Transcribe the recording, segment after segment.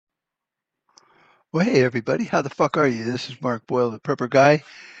Well, hey everybody, how the fuck are you? This is Mark Boyle, the Prepper Guy,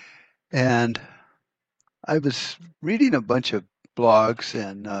 and I was reading a bunch of blogs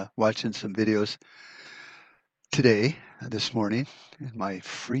and watching some videos today, this morning, in my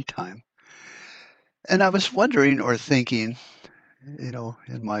free time. And I was wondering or thinking,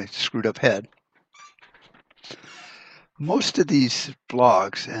 in my screwed up head, most of these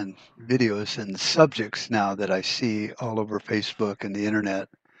blogs and videos and subjects now that I see all over Facebook and the internet,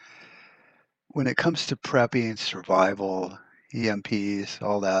 when it comes to prepping, survival, EMPs,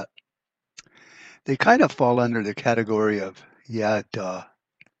 all that, they kind of fall under the category of, yeah, duh.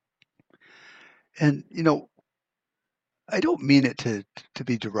 And, I don't mean it to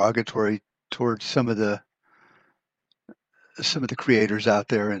be derogatory towards some of the creators out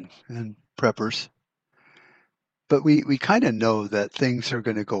there and preppers, but we kind of know that things are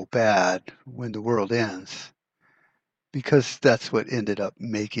going to go bad when the world ends because that's what ended up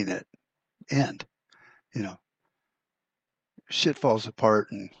making it end. You know, shit falls apart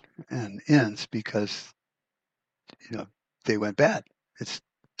and ends because, you know, they went bad. It's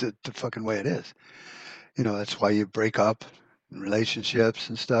the fucking way it is. That's why you break up relationships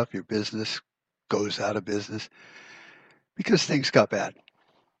and stuff. Your business goes out of business because things got bad.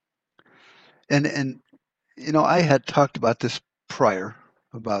 And I had talked about this prior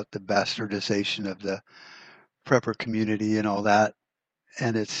about the bastardization of the prepper community and all that,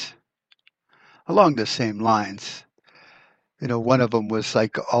 and it's along the same lines. One of them was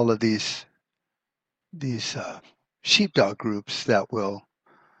like all of these sheepdog groups that will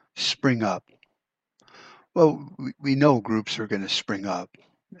spring up. Well, we know groups are going to spring up,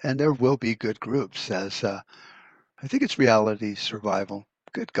 and there will be good groups. As I think it's reality survival,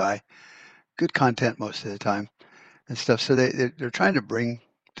 good guy, good content most of the time and stuff. So they're trying to bring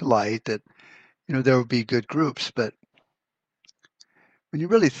to light that there will be good groups, but when you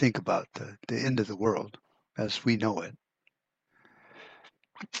really think about the end of the world as we know it,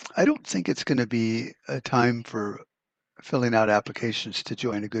 I don't think it's going to be a time for filling out applications to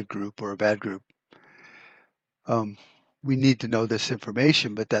join a good group or a bad group. Um, we need to know this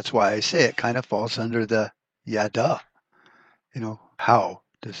information, but that's why I say it kind of falls under the yeah, duh. How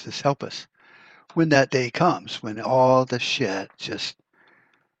does this help us? When that day comes, when all the shit just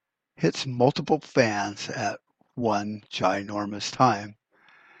hits multiple fans at one ginormous time,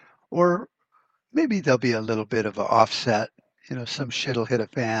 or maybe there'll be a little bit of an offset. Some shit'll hit a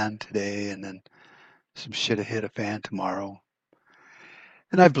fan today and then some shit'll hit a fan tomorrow.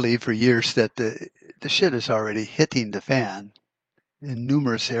 And I believe for years that the shit is already hitting the fan in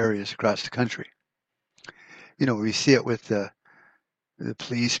numerous areas across the country. We see it with the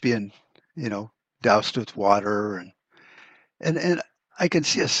police being, you know, doused with water and I can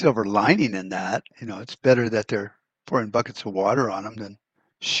see a silver lining in that. It's better that they're pouring buckets of water on them than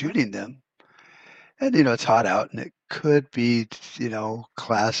shooting them. And it's hot out and it could be,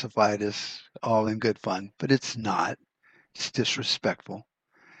 classified as all in good fun, but it's not. It's disrespectful.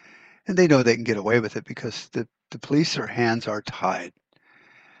 And they know they can get away with it because the police, their hands are tied.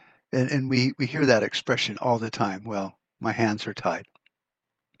 And we hear that expression all the time. Well, my hands are tied.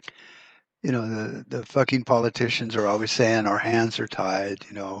 The fucking politicians are always saying our hands are tied.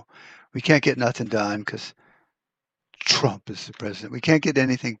 We can't get nothing done because Trump is the president. We can't get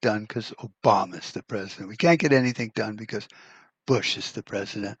anything done because Obama is the president. We can't get anything done because Bush is the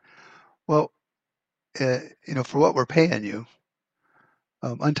president. Well, for what we're paying you,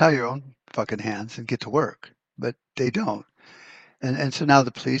 untie your own fucking hands and get to work. But they don't. And so now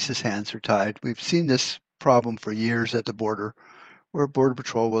the police's hands are tied. We've seen this problem for years at the border where Border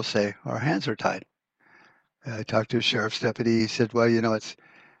Patrol will say, our hands are tied. I talked to a sheriff's deputy. He said, well,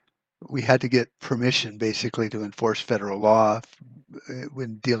 we had to get permission basically to enforce federal law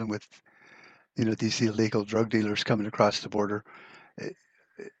when dealing with, these illegal drug dealers coming across the border. Uh,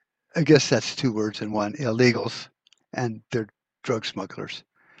 I guess that's two words in one, illegals, and they're drug smugglers.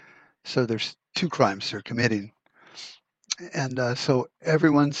 So there's two crimes they're committing. And so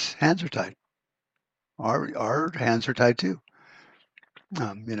everyone's hands are tied. Our hands are tied too.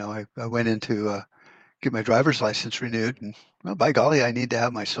 I went in to get my driver's license renewed, and well, by golly, I need to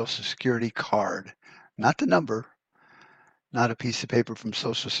have my Social Security card, not the number, not a piece of paper from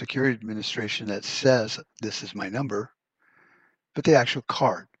Social Security Administration that says this is my number, but the actual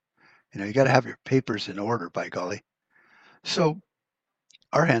card. You got to have your papers in order, by golly. So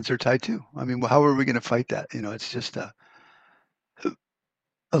our hands are tied too. I mean, how are we going to fight that? It's just a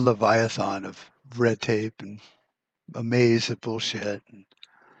leviathan of red tape and a maze of bullshit. And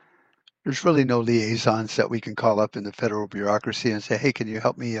there's really no liaisons that we can call up in the federal bureaucracy and say, hey, can you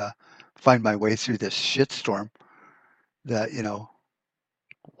help me find my way through this shitstorm that,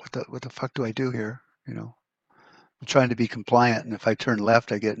 what the fuck do I do here? I'm trying to be compliant, and if I turn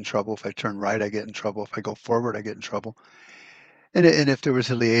left, I get in trouble. If I turn right, I get in trouble. If I go forward, I get in trouble. And if there was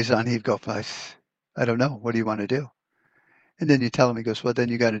a liaison, he'd go, I don't know. What do you want to do? And then you tell him, he goes, well, then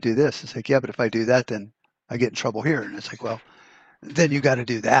you got to do this. It's like, yeah, but if I do that, then I get in trouble here. And it's like, well, then you got to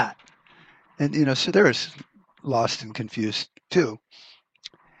do that. And, so they're lost and confused too.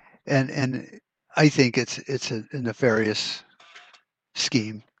 And I think it's a nefarious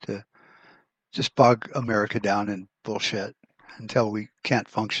scheme to just bog America down in bullshit until we can't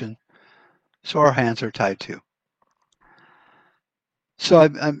function. So our hands are tied too. So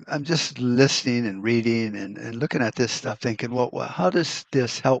I'm just listening and reading and looking at this stuff, thinking, well, how does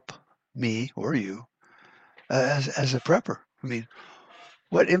this help me or you as a prepper? I mean,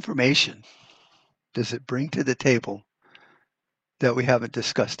 what information does it bring to the table that we haven't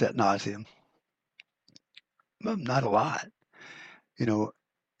discussed ad nauseum? Well, not a lot, you know.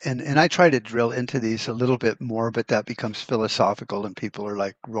 And I try to drill into these a little bit more, but that becomes philosophical, and people are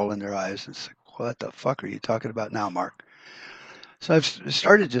like rolling their eyes and say, "What the fuck are you talking about now, Mark?" So I've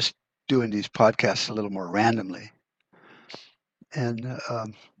started just doing these podcasts a little more randomly, and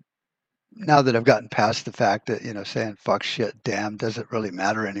now that I've gotten past the fact that saying "fuck, shit, damn" doesn't really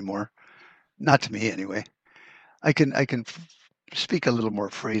matter anymore, not to me anyway. I can speak a little more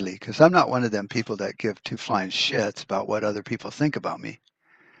freely because I'm not one of them people that give two flying shits about what other people think about me,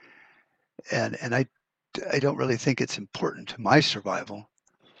 and I don't really think it's important to my survival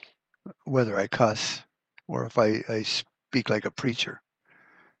whether I cuss or if I speak like a preacher.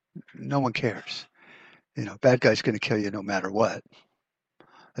 No one cares. Bad guy's going to kill you no matter what.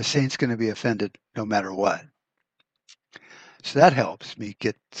 A saint's going to be offended no matter what. So that helps me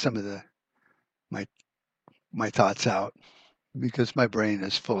get some of my my thoughts out because my brain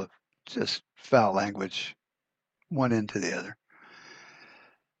is full of just foul language, one end to the other.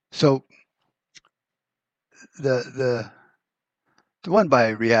 So the the one by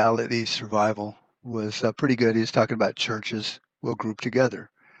Reality Survival was pretty good. He was talking about churches will group together,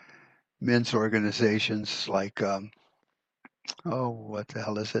 men's organizations like oh, what the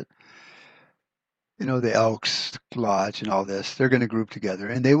hell is it? The Elks Lodge and all this. They're going to group together,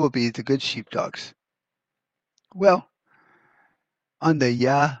 and they will be the good sheepdogs. Well, on the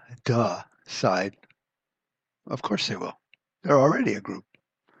yeah, duh side, of course they will. They're already a group.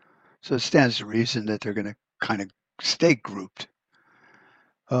 So it stands to reason that they're going to kind of stay grouped.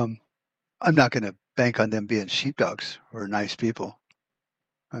 Um, I'm not going to bank on them being sheepdogs or nice people.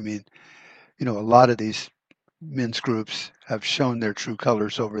 I mean, a lot of these men's groups have shown their true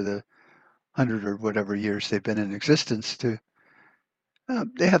colors over the 100 or whatever years they've been in existence. They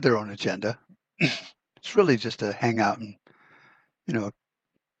have their own agenda. It's really just to hang out and you know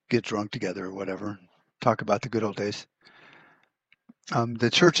get drunk together or whatever, talk about the good old days. The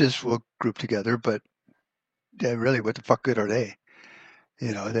churches will group together, but really, what the fuck good are they?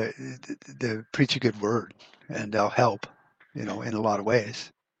 They preach a good word and they'll help, in a lot of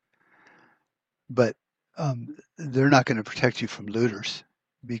ways. But they're not going to protect you from looters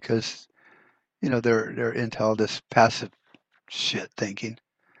because they're into all this passive shit thinking.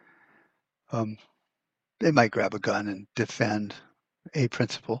 Um, they might grab a gun and defend a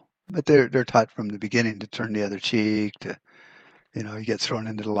principle, but they're taught from the beginning to turn the other cheek. To you get thrown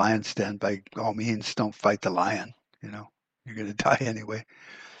into the lion's den. By all means, don't fight the lion. You're going to die anyway.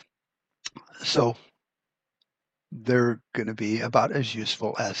 So they're going to be about as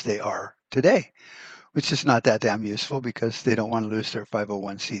useful as they are today, which is not that damn useful because they don't want to lose their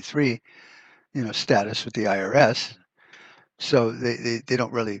 501c3, status with the IRS. So they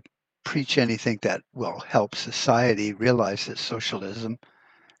don't really preach anything that will help society realize that socialism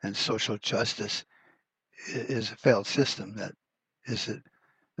and social justice is a failed system that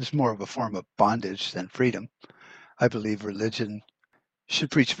is more of a form of bondage than freedom. I believe religion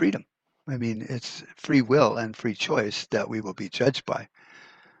should preach freedom. I mean, it's free will and free choice that we will be judged by.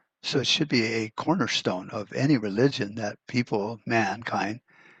 So it should be a cornerstone of any religion that people, mankind,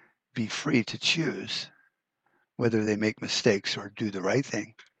 be free to choose whether they make mistakes or do the right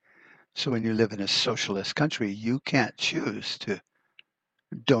thing. So when you live in a socialist country, you can't choose to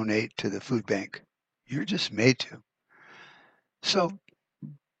donate to the food bank. You're just made to. So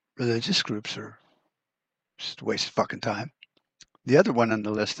religious groups are just a waste of fucking time. The other one on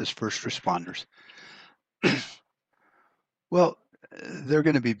the list is first responders. Well, they're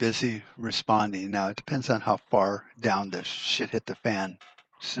going to be busy responding. Now, it depends on how far down the shit hit the fan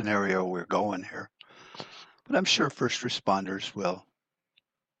scenario we're going here. But I'm sure first responders will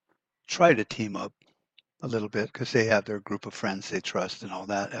try to team up a little bit because they have their group of friends they trust and all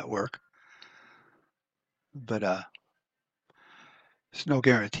that at work. But there's no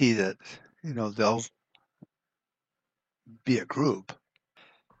guarantee that, they'll be a group.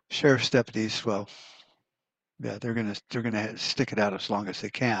 Sheriff's deputies, well, yeah, they're gonna stick it out as long as they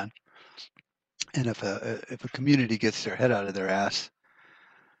can. And if a community gets their head out of their ass,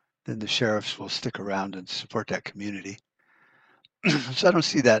 then the sheriffs will stick around and support that community. So I don't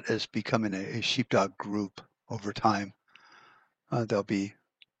see that as becoming a sheepdog group over time. There'll be,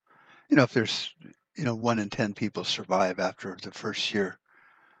 if there's, 1 in 10 people survive after the first year.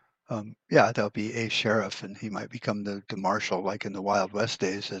 Yeah, there'll be a sheriff, and he might become the marshal, like in the Wild West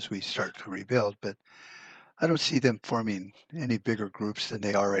days, as we start to rebuild. But I don't see them forming any bigger groups than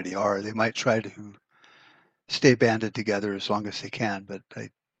they already are. They might try to stay banded together as long as they can, but I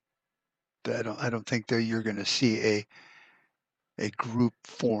don't think that you're going to see a group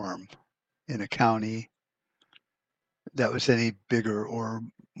form in a county that was any bigger or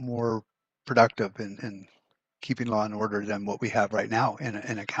more productive in keeping law and order than what we have right now in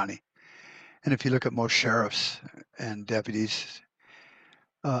a county. And if you look at most sheriffs and deputies,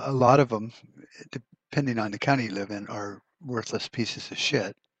 a lot of them, depending on the county you live in, are worthless pieces of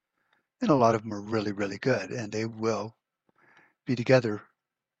shit. And a lot of them are really, really good, and they will be together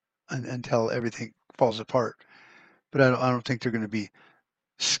until everything falls apart. But I don't think they're going to be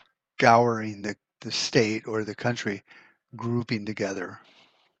scouring the state or the country, grouping together.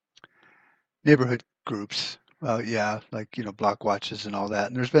 Neighborhood groups, well, yeah, like, block watches and all that.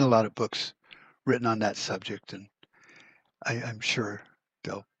 And there's been a lot of books written on that subject, and I'm sure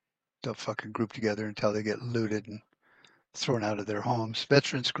they'll they'll fucking group together until they get looted and thrown out of their homes.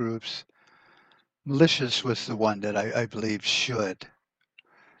 Veterans groups, militias was the one that I believe should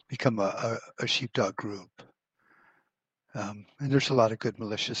become a sheepdog group. And there's a lot of good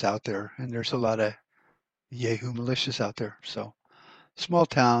militias out there, and there's a lot of Yahoo militias out there. So small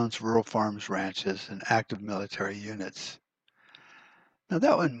towns, rural farms, ranches, and active military units. Now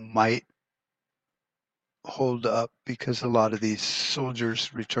that one might hold up because a lot of these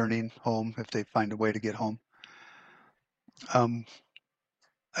soldiers returning home, if they find a way to get home, um,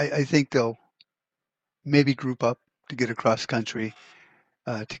 I think they'll maybe group up to get across country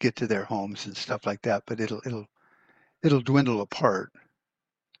to get to their homes and stuff like that. But it'll dwindle apart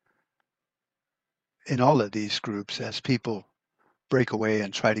in all of these groups as people break away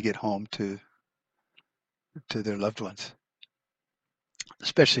and try to get home to their loved ones,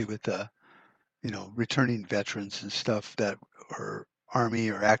 especially with returning veterans and stuff that are Army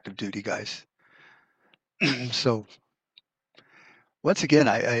or active duty guys. So once again,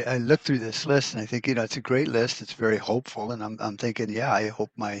 I look through this list and I think, it's a great list. It's very hopeful, and I'm thinking, yeah, I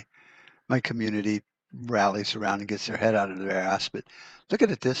hope my community rallies around and gets their head out of their ass. But look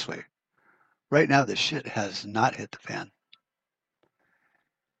at it this way: right now, the shit has not hit the fan.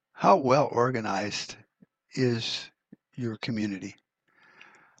 How well organized is your community?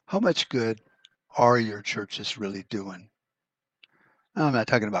 How much good are your churches really doing? I'm not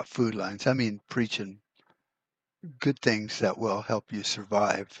talking about food lines. I mean preaching good things that will help you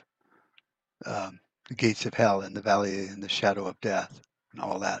survive the gates of hell and the valley and the shadow of death and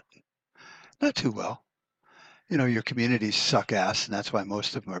all that. Not too well. Your communities suck ass, and that's why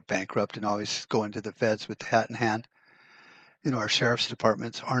most of them are bankrupt and always going to the feds with the hat in hand. Our sheriff's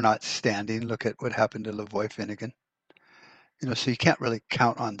departments are not standing. Look at what happened to Lavoy Finnegan. So you can't really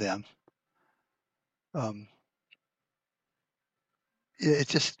count on them. Um,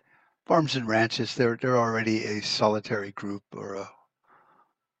 it's just farms and ranches. They're already a solitary group or a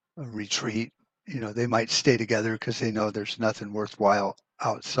retreat. They might stay together because they know there's nothing worthwhile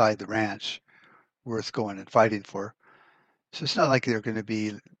outside the ranch worth going and fighting for. So it's not like they're going to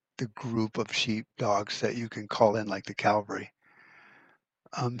be the group of sheep dogs that you can call in like the cavalry.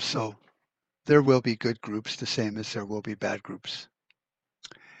 So there will be good groups the same as there will be bad groups.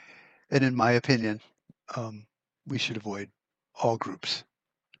 And in my opinion, we should avoid all groups.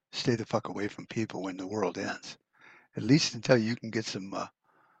 Stay the fuck away from people when the world ends, at least until you can get some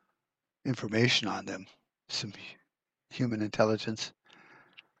information on them, some human intelligence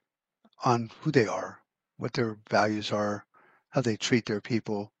on who they are, what their values are, how they treat their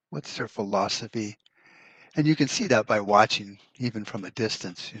people, what's their philosophy. And you can see that by watching, even from a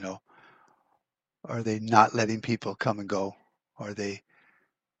distance, are they not letting people come and go? Are they,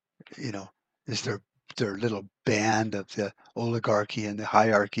 you know, is their little band of the oligarchy and the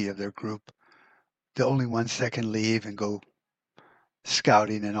hierarchy of their group the only ones that can leave and go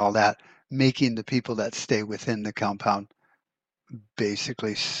scouting and all that, making the people that stay within the compound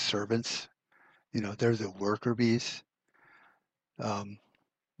basically servants? They're the worker bees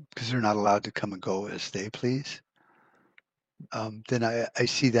because they're not allowed to come and go as they please. Then I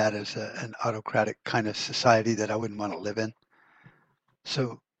see that as an autocratic kind of society that I wouldn't want to live in.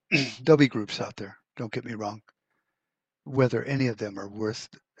 So there'll be groups out there, don't get me wrong. Whether any of them are worth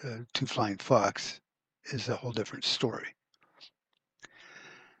two flying fucks is a whole different story.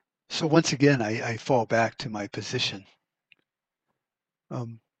 So once again, I fall back to my position.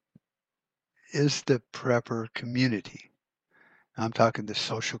 Um, is the prepper community, I'm talking the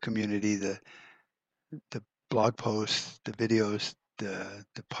social community, the blog posts, the videos, the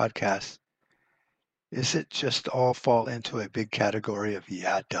podcasts, is it just all fall into a big category of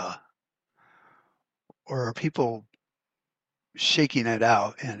yeah, duh? Or are people shaking it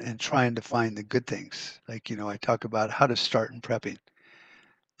out and trying to find the good things? Like, I talk about how to start in prepping.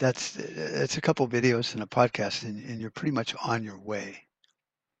 That's a couple videos and a podcast, and you're pretty much on your way.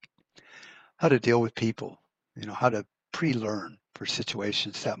 How to deal with people, how to pre-learn for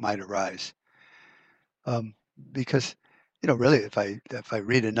situations that might arise. Um, because, really, if I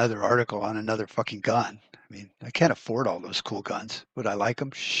read another article on another fucking gun, I mean, I can't afford all those cool guns. Would I like them?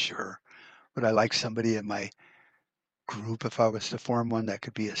 Sure. Would I like somebody in my group if I was to form one that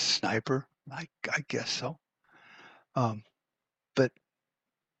could be a sniper? I guess so. Um, but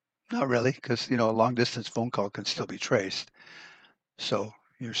not really, because a long distance phone call can still be traced. So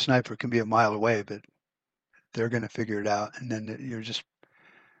your sniper can be a mile away, but they're going to figure it out, and then you're just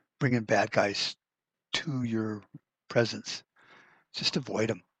bringing bad guys to your presence. Just avoid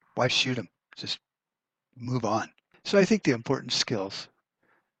them. Why shoot them? Just move on. So I think the important skills,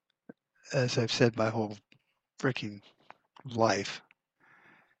 as I've said my whole freaking life,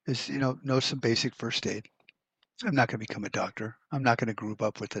 is know some basic first aid. I'm not going to become a doctor. I'm not going to group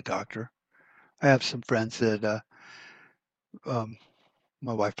up with a doctor. I have some friends that um,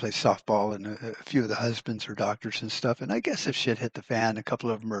 my wife plays softball, and a few of the husbands are doctors and stuff. And I guess if shit hit the fan, a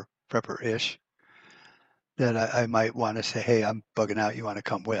couple of them are prepper-ish. That I might want to say, hey, I'm bugging out. You want to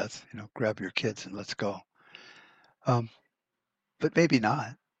come with? Grab your kids and let's go. Um, but maybe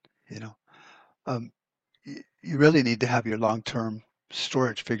not. You know, um, you really need to have your long-term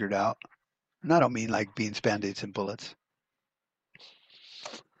storage figured out. And I don't mean like beans, band-aids, and bullets.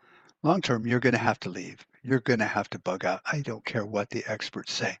 Long term, you're going to have to leave. You're going to have to bug out. I don't care what the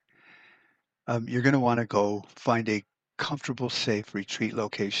experts say. You're going to want to go find a comfortable, safe retreat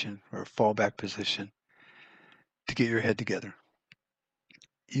location or fallback position to get your head together.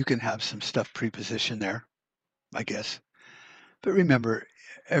 You can have some stuff pre-positioned there, I guess. But remember,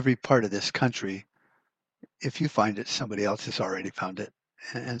 every part of this country, if you find it, somebody else has already found it.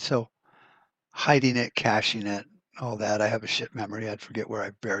 And so hiding it, caching it, all that, I have a shit memory. I'd forget where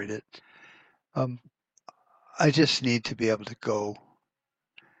I buried it. Um, I just need to be able to go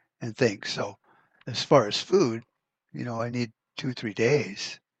and think. So as far as food, I need 2, 3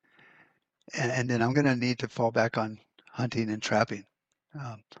 days. And then I'm going to need to fall back on hunting and trapping.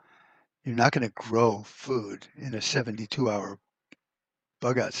 Um, you're not going to grow food in a 72-hour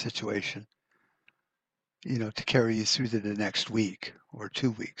bug out situation, to carry you through to the next week or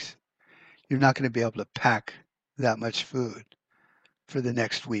 2 weeks. You're not going to be able to pack that much food for the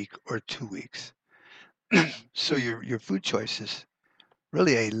next week or 2 weeks. So your food choice is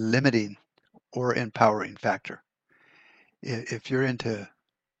really a limiting or empowering factor. If you're into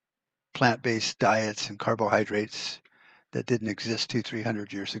plant-based diets and carbohydrates that didn't exist 200,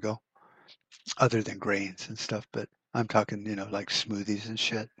 300 years ago, other than grains and stuff, but I'm talking, like smoothies and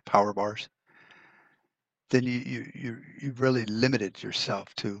shit, power bars, then you've really limited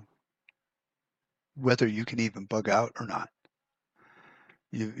yourself to whether you can even bug out or not.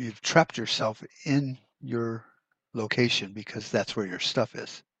 You've trapped yourself in your location because that's where your stuff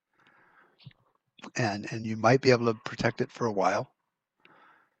is. And you might be able to protect it for a while.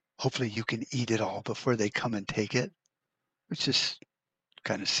 Hopefully you can eat it all before they come and take it, which is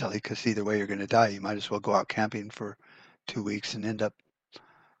kind of silly because either way you're going to die. You might as well go out camping for 2 weeks and end up,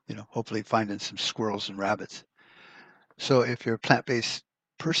 hopefully finding some squirrels and rabbits. So if you're a plant-based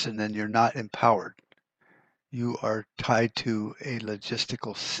person, then you're not empowered. You are tied to a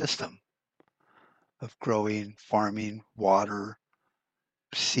logistical system of growing, farming, water,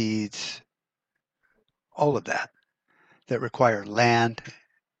 seeds, all of that require land,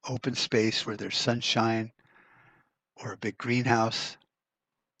 open space where there's sunshine, or a big greenhouse.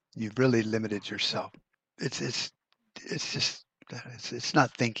 You've really limited yourself. It's just it's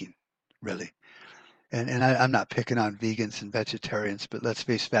not thinking really. And I'm not picking on vegans and vegetarians, but let's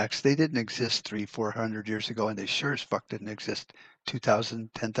face facts. They didn't exist 300, 400 years ago, and they sure as fuck didn't exist 2,000,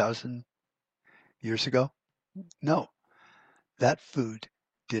 10,000 years ago. No, that food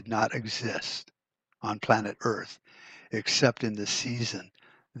did not exist on planet Earth except in the season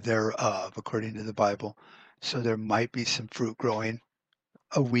thereof, according to the Bible. So there might be some fruit growing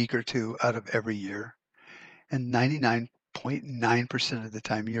a week or two out of every year. And 0.9% of the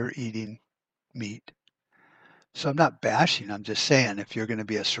time you're eating meat. So I'm not bashing. I'm just saying if you're going to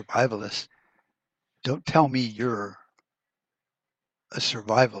be a survivalist, don't tell me you're a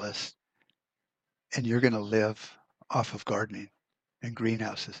survivalist and you're going to live off of gardening and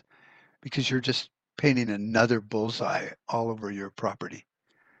greenhouses because you're just painting another bullseye all over your property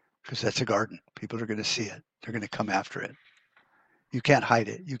because that's a garden. People are going to see it. They're going to come after it. You can't hide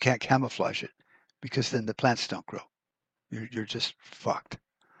it. You can't camouflage it because then the plants don't grow. You're just fucked.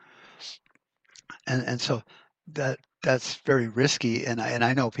 And so that's very risky. And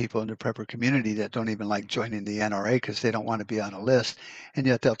I know people in the prepper community that don't even like joining the NRA because they don't want to be on a list, and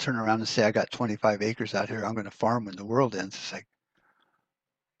yet they'll turn around and say, "I got 25 acres out here. I'm going to farm when the world ends." It's like,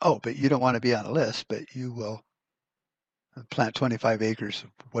 oh, but you don't want to be on a list, but you will plant 25 acres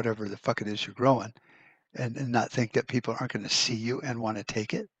of whatever the fuck it is you're growing, and not think that people aren't going to see you and want to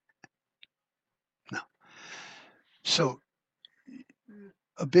take it. No. So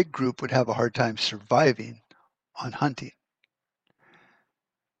a big group would have a hard time surviving on hunting,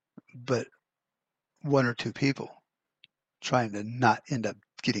 but one or two people trying to not end up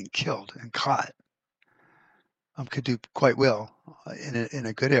getting killed and caught could do quite well in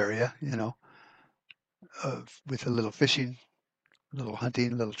a good area, with a little fishing, a little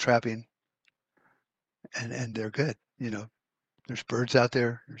hunting, a little trapping, and they're good. There's birds out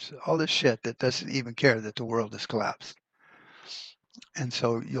there. There's all this shit that doesn't even care that the world has collapsed. And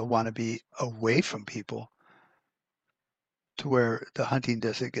so you'll want to be away from people to where the hunting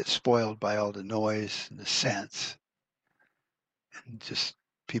doesn't get spoiled by all the noise and the scents and just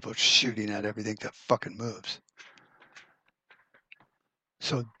people shooting at everything that fucking moves.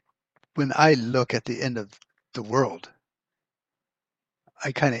 So when I look at the end of the world,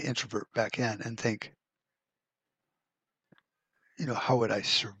 I kind of introvert back in and think, how would I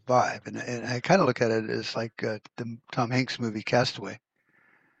survive? And I kind of look at it as like the Tom Hanks movie Castaway,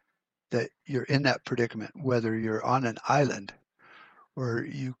 that you're in that predicament, whether you're on an island or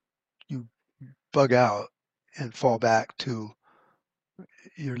you bug out and fall back to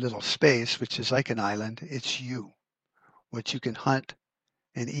your little space, which is like an island. It's you. What you can hunt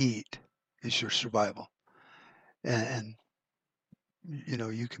and eat is your survival. And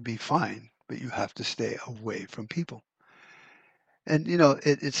you can be fine, but you have to stay away from people. And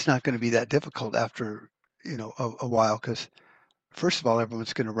it's not going to be that difficult after a while because first of all,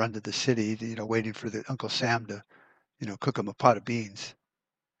 everyone's going to run to the city, waiting for the Uncle Sam to cook them a pot of beans.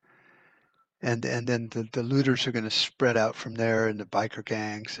 And then the looters are going to spread out from there, and the biker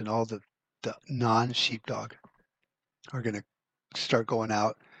gangs and all the non-sheepdog are going to start going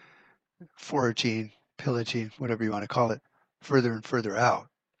out foraging, pillaging, whatever you want to call it, further and further out.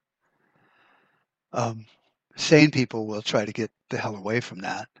 Um, Sane people will try to get the hell away from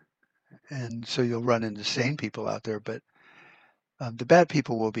that, and so you'll run into sane people out there. But the bad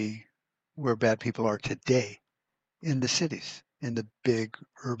people will be where bad people are today, in the cities, in the big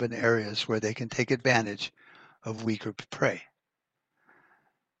urban areas where they can take advantage of weaker prey.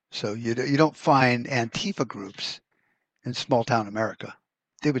 So you don't find Antifa groups in small town America.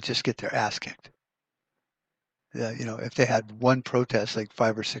 They would just get their ass kicked. If they had one protest, like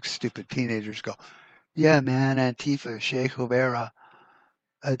 5 or 6 stupid teenagers go, "Yeah, man, Antifa, Che Guevara,"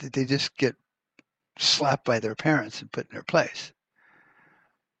 they just get slapped by their parents and put in their place.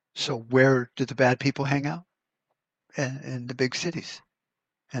 So where do the bad people hang out? In the big cities,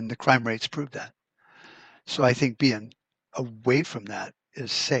 and the crime rates prove that. So I think being away from that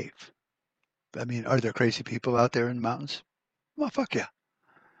is safe. I mean, are there crazy people out there in the mountains? Well, fuck yeah.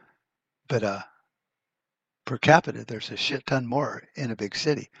 But per capita, there's a shit ton more in a big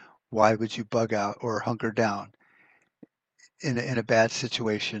city. Why would you bug out or hunker down in a bad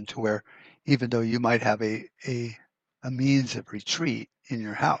situation to where even though you might have a means of retreat in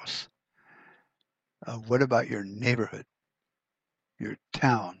your house, what about your neighborhood, your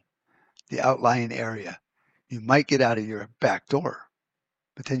town, the outlying area? You might get out of your back door,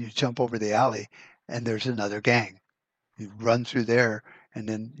 but then you jump over the alley and there's another gang. You run through there and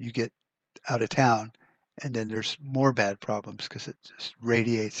then you get out of town and then there's more bad problems because it just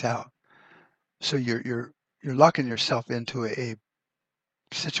radiates out. So you're locking yourself into a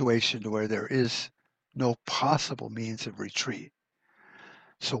situation where there is no possible means of retreat.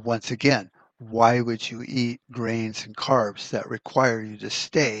 So once again, why would you eat grains and carbs that require you to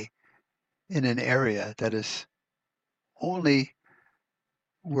stay in an area that is only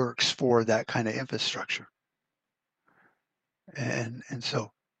works for that kind of infrastructure? And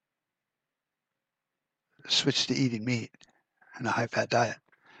so switch to eating meat and a high fat diet.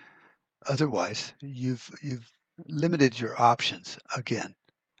 Otherwise, you've limited your options again.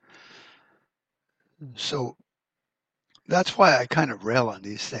 So that's why I kind of rail on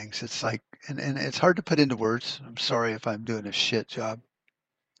these things. It's like, and it's hard to put into words. I'm sorry if I'm doing a shit job,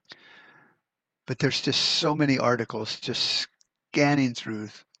 but there's just so many articles just scanning through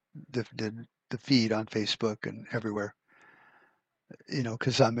the feed on Facebook and everywhere,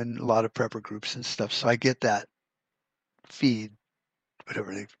 because I'm in a lot of prepper groups and stuff. So I get that feed,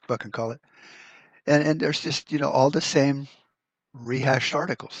 whatever they fucking call it. And there's just, all the same rehashed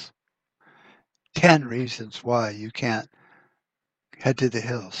articles. 10 reasons why you can't head to the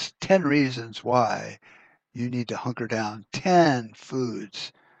hills. 10 reasons why you need to hunker down. 10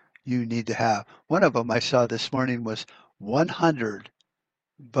 foods you need to have. One of them I saw this morning was 100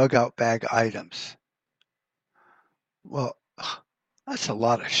 bug out bag items. Well, that's a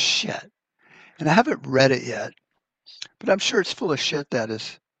lot of shit. And I haven't read it yet, but I'm sure it's full of shit that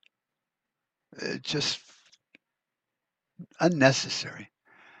is just unnecessary.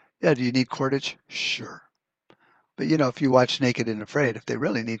 Yeah, do you need cordage? Sure. But if you watch Naked and Afraid, if they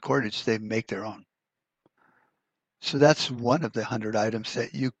really need cordage, they make their own. So that's one of the 100 items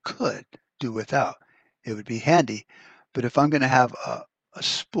that you could do without. It would be handy. But if I'm going to have a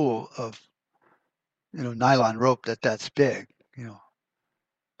spool of, nylon rope that's big,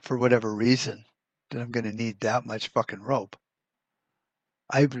 for whatever reason, that I'm going to need that much fucking rope,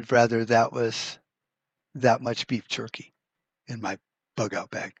 I would rather that was that much beef jerky in my bug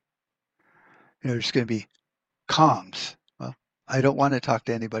out bag. There's going to be comms. Well, I don't want to talk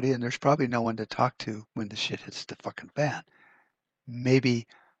to anybody, and there's probably no one to talk to when the shit hits the fucking fan. Maybe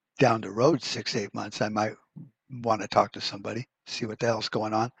down the road 6, 8 months, I might want to talk to somebody, see what the hell's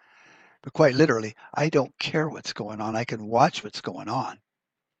going on. But quite literally, I don't care what's going on. I can watch what's going on.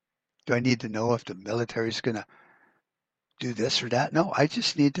 Do I need to know if the military's going to do this or that? No, I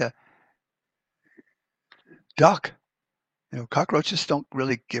just need to duck. Cockroaches don't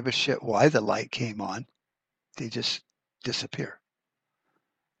really give a shit why the light came on. They just disappear.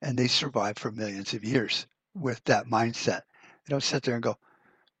 And they survive for millions of years with that mindset. They don't sit there and go,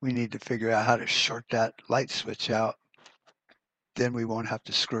 we need to figure out how to short that light switch out. Then we won't have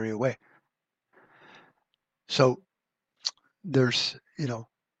to scurry away. So there's,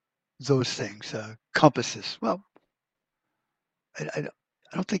 those things. Compasses. Well, I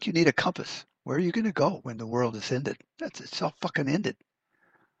don't think you need a compass. Where are you going to go when the world is ended? It's all fucking ended.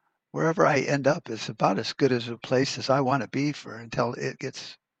 Wherever I end up is about as good as a place as I want to be for until it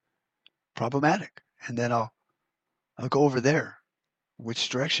gets problematic, and then I'll go over there. Which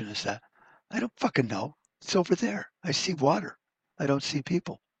direction is that? I don't fucking know. It's over there. I see water. I don't see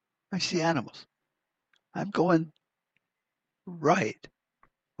people. I see animals. I'm going right.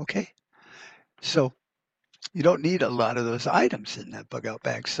 Okay. So you don't need a lot of those items in that bug out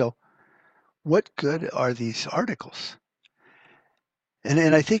bag. So what good are these articles? And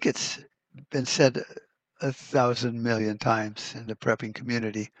I think it's been said 1,000,000,000 times in the prepping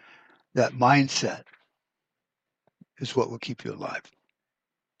community that mindset is what will keep you alive,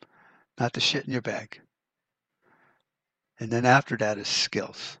 not the shit in your bag. And then after that is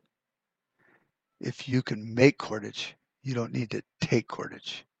skills. If you can make cordage, you don't need to take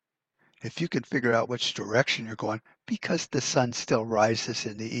cordage. If you can figure out which direction you're going, because the sun still rises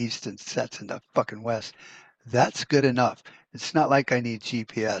in the east and sets in the fucking west, that's good enough. It's not like I need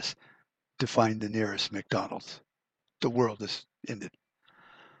GPS to find the nearest McDonald's. The world is ended.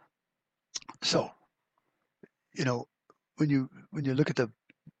 So, you know, when you look at the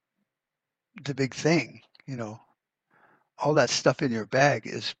big thing, all that stuff in your bag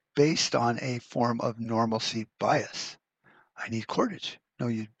is based on a form of normalcy bias. I need cordage. No,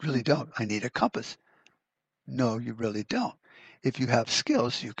 you really don't. I need a compass. No, you really don't. If you have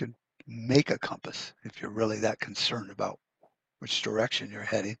skills, you can make a compass if you're really that concerned about which direction you're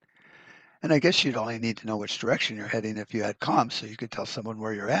heading. And I guess you'd only need to know which direction you're heading if you had comms so you could tell someone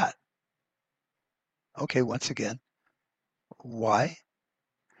where you're at. Okay, once again, why?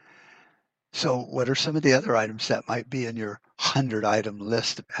 So what are some of the other items that might be in your 100-item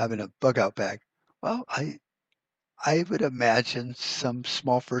list of having a bug out bag? Well, I would imagine some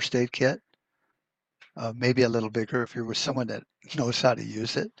small first aid kit, maybe a little bigger if you're with someone that knows how to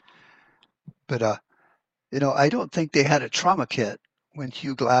use it. But I don't think they had a trauma kit when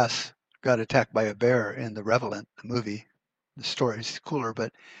Hugh Glass got attacked by a bear in The Revenant, the movie. The story's cooler,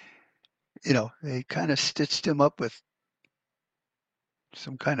 but they kind of stitched him up with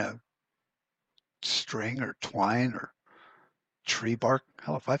some kind of string or twine or tree bark.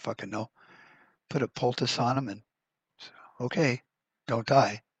 Hell if I fucking know. Put a poultice on him and okay, don't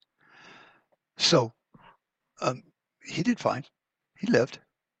die. So he did fine. He lived.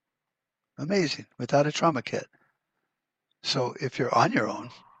 Amazing without a trauma kit. So if you're on your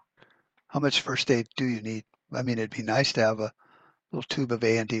own, how much first aid do you need? I mean, it'd be nice to have a little tube of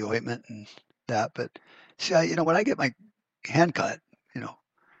A&D ointment and that, but see, when I get my hand cut, you know,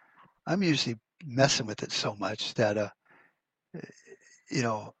 I'm usually messing with it so much that, you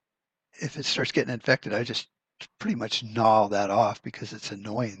know, if it starts getting infected, I just pretty much gnaw that off because it's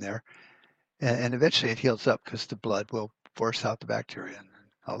annoying there. And eventually it heals up because the blood will force out the bacteria and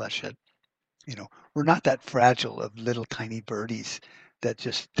all that shit. We're not that fragile of little tiny birdies that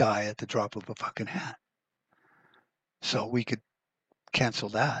just die at the drop of a fucking hat. So we could cancel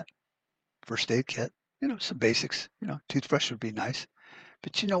that. First aid kit, some basics, toothbrush would be nice.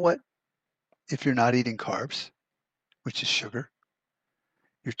 But you know what? If you're not eating carbs, which is sugar,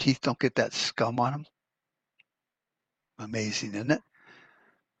 your teeth don't get that scum on them. Amazing, isn't it?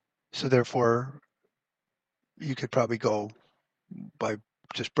 So therefore, you could probably go by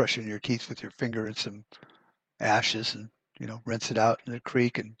just brushing your teeth with your finger and some ashes and, rinse it out in the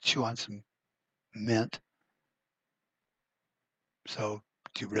creek and chew on some mint. So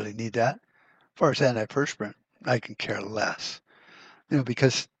do you really need that? As far as antiperspirant, I can care less,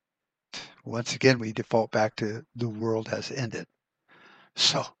 because once again, we default back to the world has ended.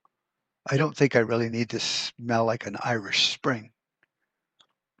 So I don't think I really need to smell like an Irish Spring.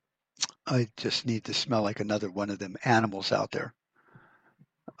 I just need to smell like another one of them animals out there.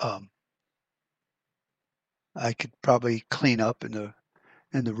 Um, I could probably clean up in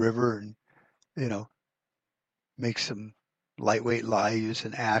the river and you know make some lightweight lye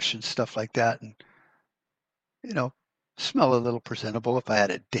using ash and stuff like that, and you know smell a little presentable if I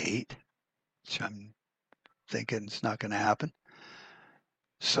had a date, which I'm thinking it's not going to happen.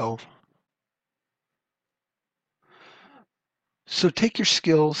 So take your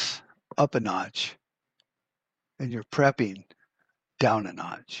skills up a notch and your prepping down a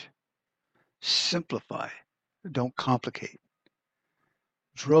notch. Simplify, don't complicate.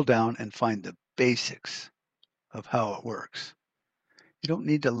 Drill down and find the basics of how it works. You don't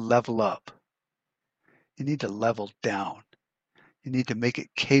need to level up. You need to level down. You need to make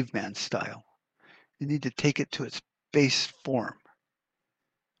it caveman style. You need to take it to its base form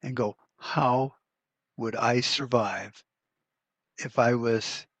and go, how would I survive if I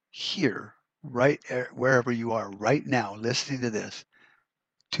was here, right wherever you are right now, listening to this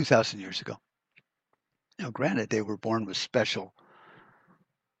 2,000 years ago? Now, granted, they were born with special,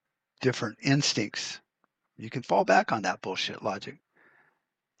 different instincts. You can fall back on that bullshit logic.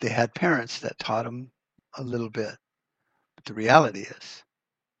 They had parents that taught them a little bit. But the reality is,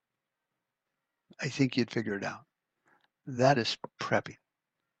 I think you'd figure it out. That is prepping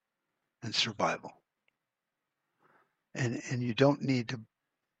and survival. And you don't need to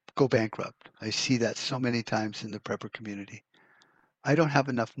go bankrupt. I see that so many times in the prepper community. I don't have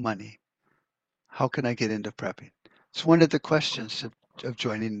enough money. How can I get into prepping? It's one of the questions of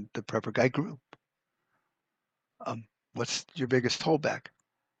joining the prepper guy group. What's your biggest holdback?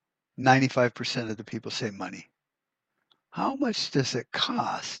 95% of the people say money. How much does it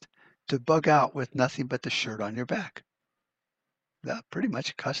cost to bug out with nothing but the shirt on your back? That pretty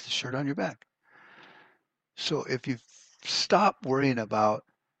much costs the shirt on your back. So if you stop worrying about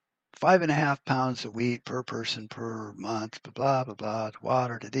 5.5 pounds of wheat per person per month, blah, blah, blah,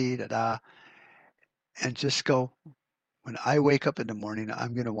 water, da, dee, da, da, and just go, when I wake up in the morning,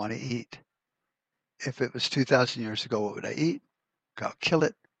 I'm going to want to eat. If it was 2,000 years ago, what would I eat? Go kill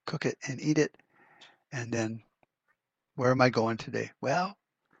it, cook it, and eat it. And then where am I going today? Well,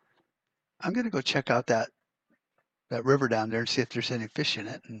 I'm going to go check out that river down there and see if there's any fish in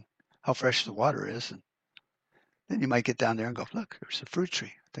it and how fresh the water is. And then you might get down there and go, look, there's a fruit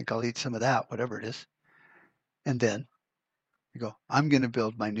tree. I think I'll eat some of that, whatever it is. And then you go, I'm going to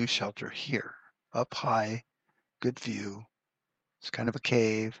build my new shelter here, up high, good view. It's kind of a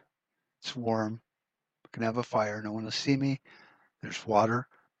cave. It's warm. I can have a fire. No one will see me. There's water.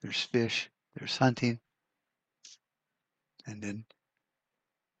 There's fish. There's hunting. And then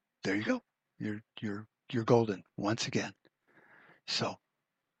there you go. You're golden once again. So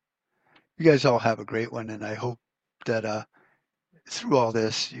you guys all have a great one, and I hope that through all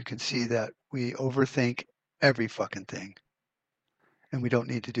this you can see that we overthink every fucking thing, and we don't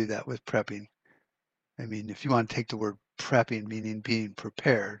need to do that with prepping. I mean, if you want to take the word prepping, meaning being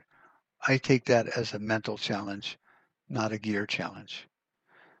prepared, I take that as a mental challenge, not a gear challenge.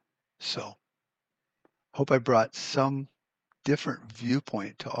 So hope I brought some different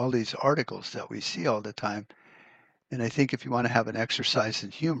viewpoint to all these articles that we see all the time. And I think if you want to have an exercise in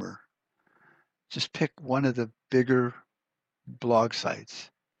humor, just pick one of the bigger blog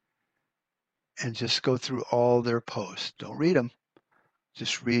sites and just go through all their posts. Don't read them.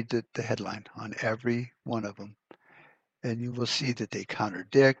 Just read the headline on every one of them. And you will see that they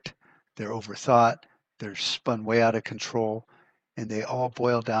contradict, they're overthought, they're spun way out of control, and they all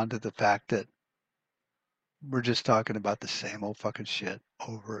boil down to the fact that we're just talking about the same old fucking shit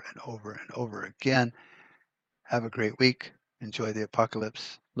over and over and over again. Have a great week. Enjoy the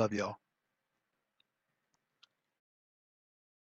apocalypse. Love y'all.